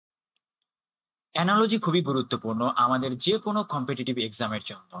Analogy খুবই গুরুত্বপূর্ণ আমাদের যে কোনো কম্পিটিটিভ এক্সামের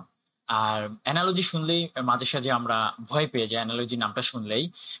জন্য। আর অ্যানালজি শুনলেই মাঝে সাঝে আমরা ভয় পেয়ে যাই, অ্যানালজি নামটা শুনলেই।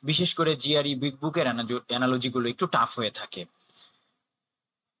 বিশেষ করে জিআরই বিগ বুকের অ্যানালজি গুলো একটু টাফ হয়ে থাকে।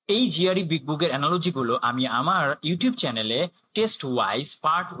 এই জিআরই বিগ বুকের অ্যানালজি গুলো আমি আমার ইউটিউব চ্যানেলে taste wise,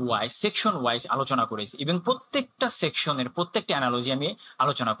 part wise, section wise আলোচনা করেছি এবং প্রত্যেকটা সেকশনের প্রত্যেকটা অ্যানালজি আমি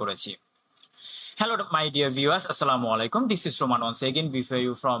আলোচনা করেছি। Hello, my dear viewers. Assalamu alaikum. This is Roman once again with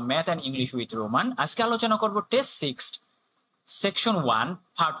you from Math and English with Roman. আজকে আলোচনা করব টেস্ট 6 সেকশন 1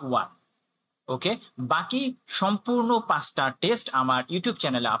 পার্ট 1। ওকে, বাকি সম্পূর্ণ 5টা টেস্ট আমার ইউটিউব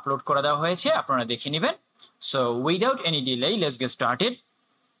চ্যানেলে আপলোড করে দেওয়া হয়েছে, আপনারা দেখে নেবেন। So without any delay let's get started.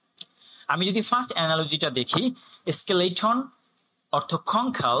 আমি যদি ফার্স্ট অ্যানালজিটা দেখি, স্কেলেটন অর্থ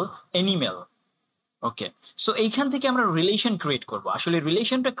কঙ্কাল অ্যানিমেল। ওকে, সো এইখান থেকে আমরা রিলেশন ক্রিয়েট করব। আসলে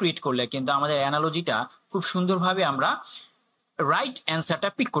রিলেশনটা ক্রিয়েট করলে কিন্তু আমাদের অ্যানালজিটা খুব সুন্দরভাবে আমরা রাইট অ্যান্সারটা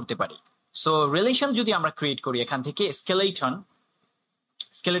পিক করতে পারি। সো রিলেশন যদি আমরা ক্রিয়েট করি এখান থেকে, স্কেলেটন,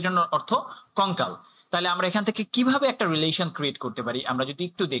 স্কেলেটন অর্থ কঙ্কাল, তাহলে আমরা এখান থেকে কিভাবে একটা রিলেশন ক্রিয়েট করতে পারি আমরা যদি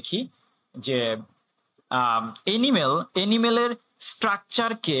একটু দেখি যে এনিমেলের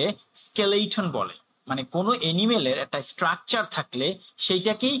স্ট্রাকচারকে স্কেলেটন বলে। মানে কোনো এনিমেলের একটা স্ট্রাকচার থাকলে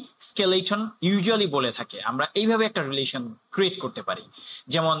সেইটাকেই স্কেলেটন ইউজুয়ালি বলে থাকে। আমরা এইভাবে একটা রিলেশন ক্রিয়েট করতে পারি।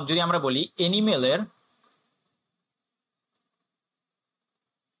 যেমন যদি আমরা বলি এনিমেলের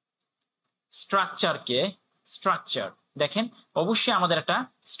স্ট্রাকচার, দেখেন অবশ্যই আমাদের একটা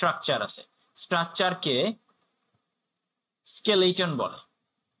স্ট্রাকচার আছে, স্ট্রাকচারকে স্কেলেটন বলে।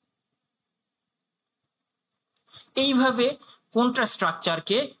 এইভাবে কোনটা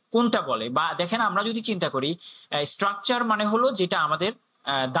স্ট্রাকচারকে কোনটা বলে, বা দেখেন আমরা যদি চিন্তা করি স্ট্রাকচার মানে হলো যেটা আমাদের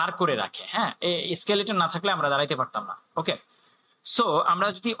দাঁড় করে রাখে। হ্যাঁ, স্কেলেটন না থাকলে আমরা দাঁড়াইতে পারতাম না। ওকে, সো আমরা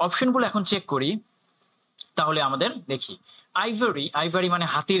যদি অপশনগুলো এখন চেক করি তাহলে আমাদের দেখি আইভরি মানে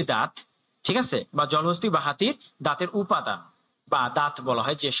হাতির দাঁত, ঠিক আছে, বা জলহস্তী বা হাতির দাঁতের উপাদান বা দাঁত বলা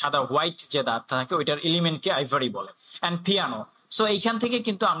হয়, যে সাদা হোয়াইট যে দাঁত থাকে ওইটার এলিমেন্টকে আইভরি বলে। অ্যান্ড পিয়ানো, সো এইখান থেকে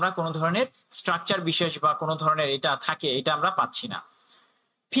কিন্তু আমরা কোনো ধরনের স্ট্রাকচার বিশেষ বা কোনো ধরনের এটা থাকে এটা আমরা পাচ্ছি না।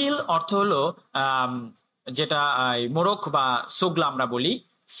 ফিল অর্থ হলো যেটা মোরক বা সোগলা আমরা বলি,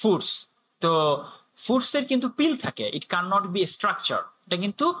 ফুডস। তো ফুডস এর কিন্তু পিল থাকে, it can not be structure, এটা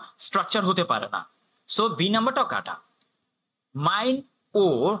কিন্তু স্ট্রাকচার হতে পারে না। সো বি নাম্বারটাও কাটা।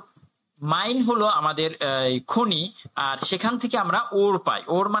 মাইন হলো আমাদের খনি, আর সেখান থেকে আমরা ওর পাই।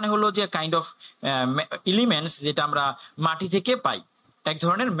 ওর মানে হলো যে কাইন্ড অফ এলিমেন্টস যেটা আমরা মাটি থেকে পাই, এক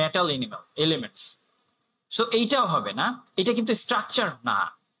ধরনের মেটাল এলিমেন্টস। সো এইটাও হবে না, এটা কিন্তু স্ট্রাকচার না,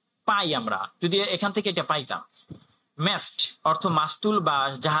 পাই আমরা যদি এখান থেকে এটা পাইতাম। ম্যাস্ট অর্থ মাস্তুল বা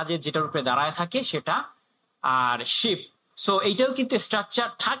জাহাজের যেটার উপরে দাঁড়ায় থাকে সেটা। আর শিপ, সো এইটাও কিন্তু স্ট্রাকচার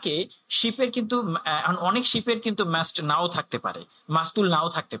থাকে শিপের, কিন্তু অনেক শিপের কিন্তু ম্যাস্ট নাও থাকতে পারে, মাস্তুল নাও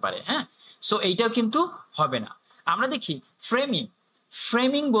থাকতে পারে। হ্যাঁ, সো এইটাও কিন্তু হবে না। আমরা দেখি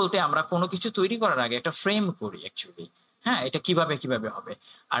ফ্রেমিং বলতে আমরা কোনো কিছু তৈরি করার আগে একটা ফ্রেম করি অ্যাকচুয়ালি। হ্যাঁ, এটা কিভাবে হবে।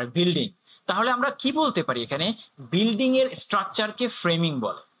 আর বিল্ডিং, তাহলে আমরা কি বলতে পারি এখানে, বিল্ডিং এর স্ট্রাকচারকে ফ্রেমিং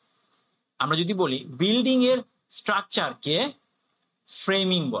বলে। আমরা যদি বলি বিল্ডিং এর স্ট্রাকচারকে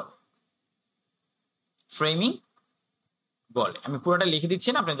ফ্রেমিং বলে, আমি পুরোটা লিখে দিচ্ছি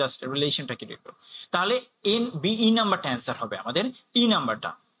না, আপনি জাস্ট রিলেশনটা ক্রিয়েট করুন। তাহলে ই নাম্বারটা অ্যান্সার হবে আমাদের, ই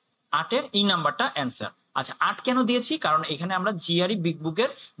নাম্বারটা, 8-এর ই নাম্বারটা অ্যান্সার। আচ্ছা, 8 কেন দিয়েছি, কারণ এখানে আমরা জিআরই বিগ বুকের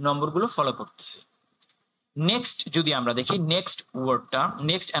নম্বরগুলো ফলো করতেছি। নেক্সট যদি আমরা দেখি, নেক্সট ওয়ার্ডটা,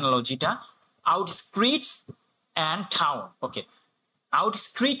 নেক্সট অ্যানালজিটা, আউটস্ক্রিটস অ্যান্ড টাউন। ওকে,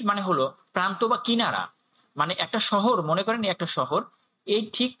 আউটস্ক্রিট মানে হলো প্রান্ত বা কিনারা, মানে একটা শহর, মনে করেন একটা শহর, এই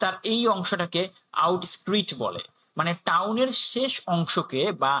ঠিক তার এই অংশটাকে আউটস্ক্রিট বলে। মানে টাউনের শেষ অংশকে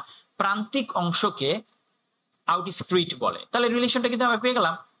বা প্রান্তিক অংশকে আউটস্ক্রিট বলে। তাহলে রিলেশনটা কিন্তু আমরা পেয়ে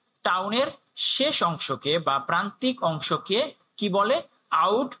গেলাম, টাউনের শেষ অংশকে বা প্রান্তিক অংশকে কি বলে,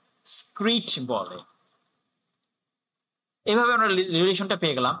 আউটস্ক্রিট বলে। এভাবে আমরা রিলেশনটা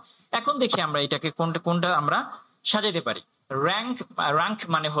পেয়ে গেলাম। এখন দেখি আমরা এটাকে কোনটা আমরা সাজাতে পারি। র্যাঙ্ক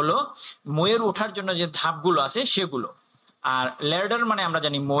মানে হলো মইয়ের ওঠার জন্য যে ধাপগুলো আছে সেগুলো। আর ল্যাডার মানে আমরা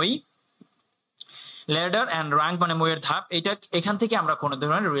জানি মই, ল্যাডার অ্যান্ড র্যাঙ্ক মানে মইয়ের ধাপ। এটা এখান থেকে আমরা কোনো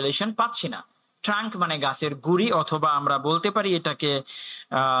ধরনের রিলেশন পাচ্ছি না। ট্রাঙ্ক মানে গাছের গুড়ি, অথবা আমরা বলতে পারি এটাকে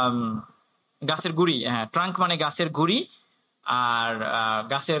গাছের গুড়ি। হ্যাঁ, ট্রাঙ্ক মানে গাছের গুড়ি, আর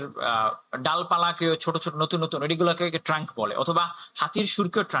গাছের ডালপালাকে ছোট ছোট নতুন এগুলোকে ট্রাঙ্ক বলে, অথবা হাতির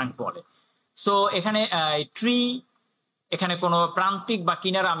সুরকেও ট্রাঙ্ক বলে। সো এখানে ট্রি, এখানে কোনো প্রান্তিক বা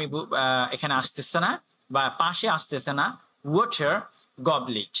কিনারা আমি এখানে আসতেছে না বা পাশে আসতেছে না। ওয়াটার,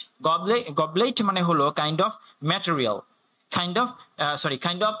 গবলেট মানে হলো kind of material, kind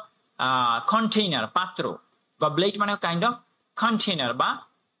of container, পাত্র। গবলেট মানে কাইন্ড অফ কন্টেইনার বা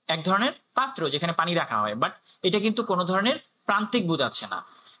এক ধরনের পাত্র যেখানে পানি রাখা হয়, বাট এটা কিন্তু কোনো ধরনের প্রান্তিক বোঝাচ্ছে না।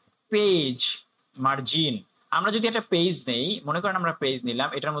 পেজ, মার্জিন, আমরা যদি একটা পেজ নেই, মনে করেন আমরা পেজ নিলাম,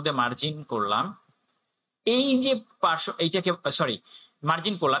 এটার মধ্যে মার্জিন করলাম, এই যে পার্শ্ব এইটাকে সরি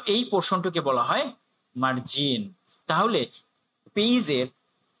মার্জিন করলাম, এই পোর্শনটাকে বলা হয় মার্জিন। তাহলে পেজের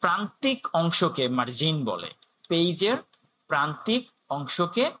প্রান্তিক অংশকে মার্জিন বলে, পেজের প্রান্তিক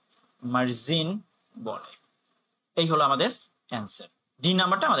অংশকে মার্জিন বলে। এই হলো আমাদের অ্যান্সার, ডি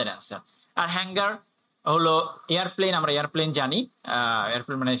নাম্বারটা আমাদের অ্যান্সার। আর হ্যাঙ্গার হলো এয়ারপ্লেন, আমরা এয়ারপ্লেন জানি,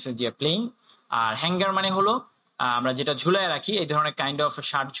 এয়ারপ্লেন মানে যে প্লেন। আর হ্যাঙ্গার মানে হলো আমরা যেটা ঝুলায় রাখি, এই ধরনের কাইন্ড অফ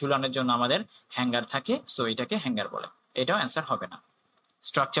শার্ট ঝুলানোর জন্য আমাদের হ্যাঙ্গার থাকে, সো এটাকে হ্যাঙ্গার বলে। এটাও অ্যান্সার হবে না,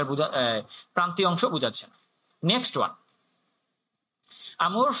 স্ট্রাকচার প্রান্তীয় অংশ বোঝাচ্ছে না। Next one,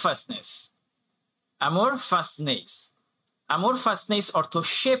 আমোরফাসনেস। আমোরফাসনেস, আমোরফাসনেস অর্থ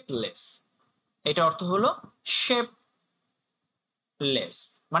শেপলেস। এটা অর্থ হলো শেপলেস,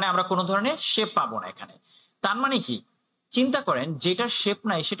 মানে আমরা কোনো ধরনের শেপ পাবো না এখানে। তার মানে কি, চিন্তা করেন, যেটার শেপ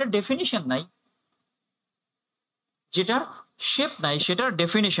নাই সেটার ডেফিনিশন নাই, যেটার শেপ নাই সেটার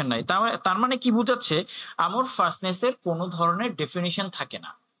ডেফিনিশন নাই। তার মানে কি বোঝাচ্ছে, আমোরফাসনেসের কোনো ধরনের ডেফিনিশন থাকে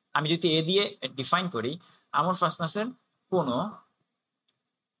না। আমি যদি এ দিয়ে ডিফাইন করি, আমোরফাসনেসের কোনো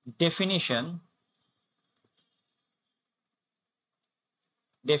ডেফিনিশন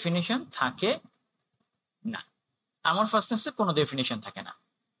থাকে না। আমোরফাসনেসের কোনো ডেফিনিশন থাকে না।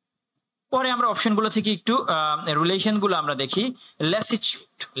 পরে আমরা অপশনগুলো থেকে একটু রিলেশনগুলো আমরা দেখি।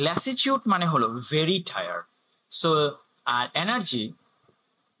 ল্যাসিটিউড, ল্যাসিটিউড মানে হলো ভেরি টায়ার্ড। সো আর এনার্জি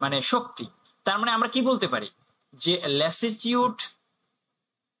মানে শক্তি। তার মানে আমরা কি বলতে পারি, যে ল্যাসিটিউড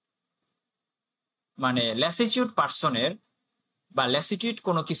মানে ল্যাসিটিউড পার্সনের বা ল্যাসিটিউড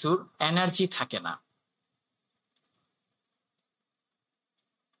কোনো কিছুর এনার্জি থাকে না,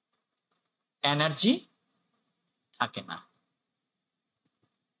 এনার্জি থাকে না।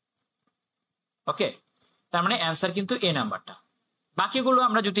 ওকে, তার মানে অ্যান্সার কিন্তু এ নাম্বারটা। বাকিগুলো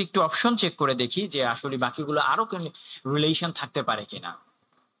আমরা যদি একটু অপশন চেক করে দেখি যে আসলে বাকিগুলো আরো রিলেশন থাকতে পারে কিনা।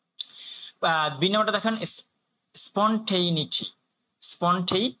 বি নাম্বারটা দেখেন, স্পন্টেইনিটি।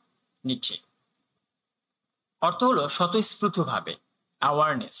 স্পন্টেইনিটি অর্থ হলো স্বতঃস্ফূর্ত ভাবে,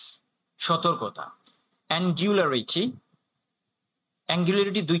 অ্যাওয়ারনেস সতর্কতা। অ্যাঙ্গুলারিটি,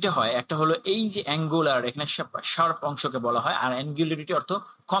 অ্যাঙ্গুলারিটি দুইটা হয়, একটা হলো এই যে অ্যাঙ্গুলার, এখানে শার্প অংশকে বলা হয়, আর অ্যাঙ্গুলারিটি অর্থ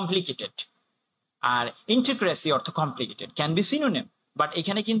কমপ্লিকেটেড, আর ইন্টিগ্রেসি অর্থ complicated, can be synonym, but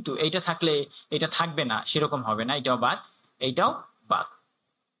এখানে কিন্তু এইটা থাকলে এটা থাকবে না, সেরকম হবে না, এটাও বাদ, এইটাও বাদ।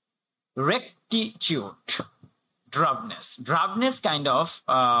 রেকটিটিউড, ড্রাবনেস, ড্রাবনেস কাইন্ড অফ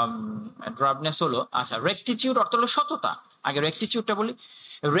ড্রাবনেস হলো, আচ্ছা রেকটিটিউড অর্থ হলো সততা, আগে রেকটিটিউডটা বলি।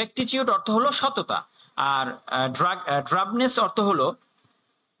 রেকটিটিউড অর্থ হলো সততা, আর ড্রাবনেস অর্থ হলো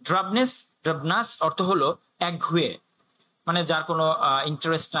ড্রাবনাস অর্থ হলো একঘুয়ে, মানে যার কোনো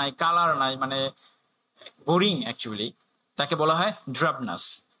ইন্টারেস্ট নাই, কালার নাই, মানে বোরিং অ্যাকচুয়ালি, তাকে বলা হয় ড্রাবনাস।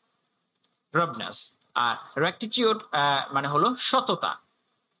 ড্রাবনাস। আর রেকটিটিউড মানে হলো সততা,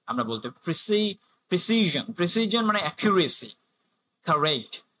 আমরা বলতে প্রিসিশন, প্রিসিশন মানে অ্যাকুরেসি,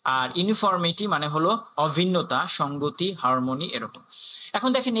 কারেক্ট। আর ইউনিফর্মিটি মানে হলো অভিন্নতা, সঙ্গতি, হারমোনি, এরকম। এখন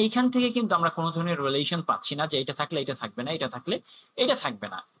দেখেন এইখান থেকে কিন্তু আমরা কোনো ধরনের রিলেশন পাচ্ছি না, যে এটা থাকলে এটা থাকবে না, এটা থাকলে এটা থাকবে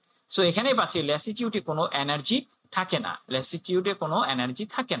না। সো এখানেই পাচ্ছি ল্যাসিটিউডে কোনো এনার্জি থাকে না, ল্যাসিটিউডে কোনো এনার্জি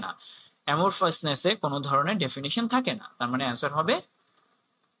থাকে না, অ্যামোরফাসনেসে কোনো ধরনের ডেফিনিশন থাকে না। তার মানে অ্যান্সার হবে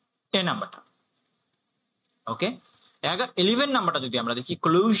এ নাম্বারটা। ওকে, 11 নাম্বারটা যদি আমরা দেখি,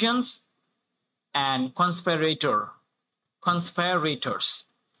 কলিউশনস অ্যান্ড কনস্পাইরেটরস।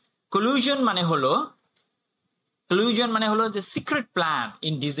 কলিউশন মানে হলো যে secret plan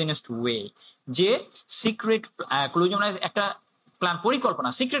in designed way, যে সিক্রেট কলিউশন মানে একটা প্ল্যান, পরিকল্পনা,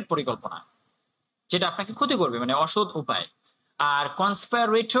 সিক্রেট পরিকল্পনা, যেটা আপনাকে ক্ষতি করবে, মানে অসৎ উপায়। আর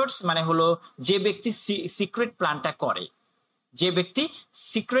কনস্পাইরেটরস মানে হলো যে ব্যক্তি সিক্রেট প্ল্যানটা করে, যে ব্যক্তি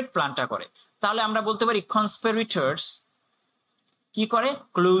সিক্রেট প্ল্যানটা করে। তাহলে আমরা বলতে পারি কনস্পাইরেটরস কি করে,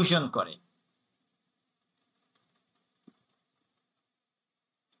 কলিউশন করে।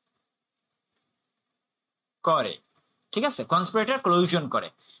 ঠিক আছে, কনস্পিরেটর কলিউশন করে।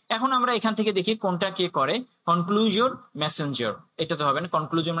 এখন আমরা এখান থেকে দেখি কোনটা কে করে। কনক্লুজন, মেসেঞ্জার, এটা তো হবে না,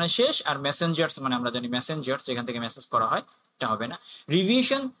 কনক্লুজন মানে শেষ, আর মেসেঞ্জার্স মানে আমরা জানি মেসেঞ্জার্স, এখান থেকে মেসেজ করা হয়, এটা হবে না।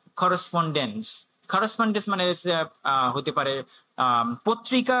 রিভিশন, করসপন্ডেন্স, করসপন্ডেন্স মানে হতে পারে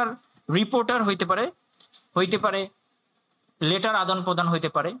পত্রিকার রিপোর্টার, হইতে পারে লেটার আদান প্রদান হইতে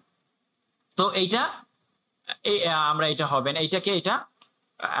পারে। তো এইটা আমরা এটা হবে না, এইটাকে এটা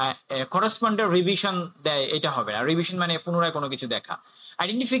করসপন্ডেন্ট রিভিশন দেয়, এটা হবে না। রিভিশন মানে পুনরায় কোনো কিছু দেখা।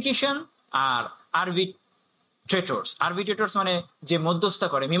 আইডেন্টিফিকেশন আর আরবিট্রেটরস মানে যে মধ্যস্থতা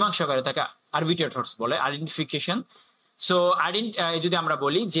করে, মীমাংসা করে, তাকে আরবিট্রেটরস বলে। আইডেন্টিফিকেশন, সো যদি আমরা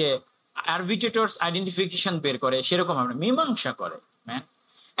বলি যে আরবিট্রেটরস আইডেন্টিফিকেশন বের করে, সেরকম আমরা মীমাংসা করে।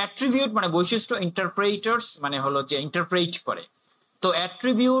 অ্যাট্রিবিউট মানে বৈশিষ্ট্য, ইন্টারপ্রেটার্স মানে হলো যে ইন্টারপ্রেট করে। তো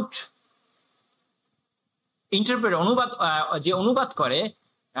অ্যাট্রিবিউট ইন্টারপ্রেট যে অনুবাদ করে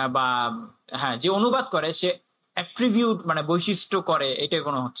বা হ্যাঁ যে অনুবাদ করে সে অ্যাট্রিবিউট মানে বৈশিষ্ট্য করে, এটা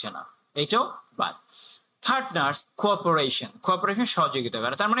কোনো হচ্ছে না, এটাও বাদ। পার্টনার্স কোঅপারেশন সহযোগিতা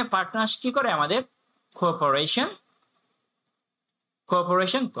করে, তার মানে পার্টনার্স কি করে আমাদের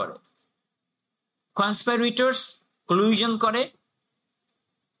কোঅপারেশন করে। কনস্পিরেটরস কলিউশন করে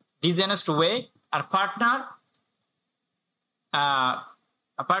ডিসঅনেস্ট ওয়ে, আর পার্টনার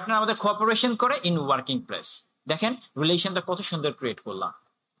আমাদের কোঅপারেশন করে ইন ওয়ার্কিং প্লেস। দেখেন রিলেশনটা কত সুন্দর ক্রিয়েট করলাম।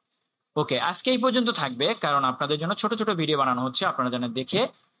 ওকে, আজকে এই পর্যন্ত থাকবে, কারণ আপনাদের জন্য ছোট ছোট ভিডিও বানানো হচ্ছে, আপনারা যেন দেখে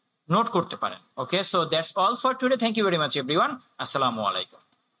নোট করতে পারেন। ওকে, so that's all for today. Thank you very much everyone. আসসালামু আলাইকুম।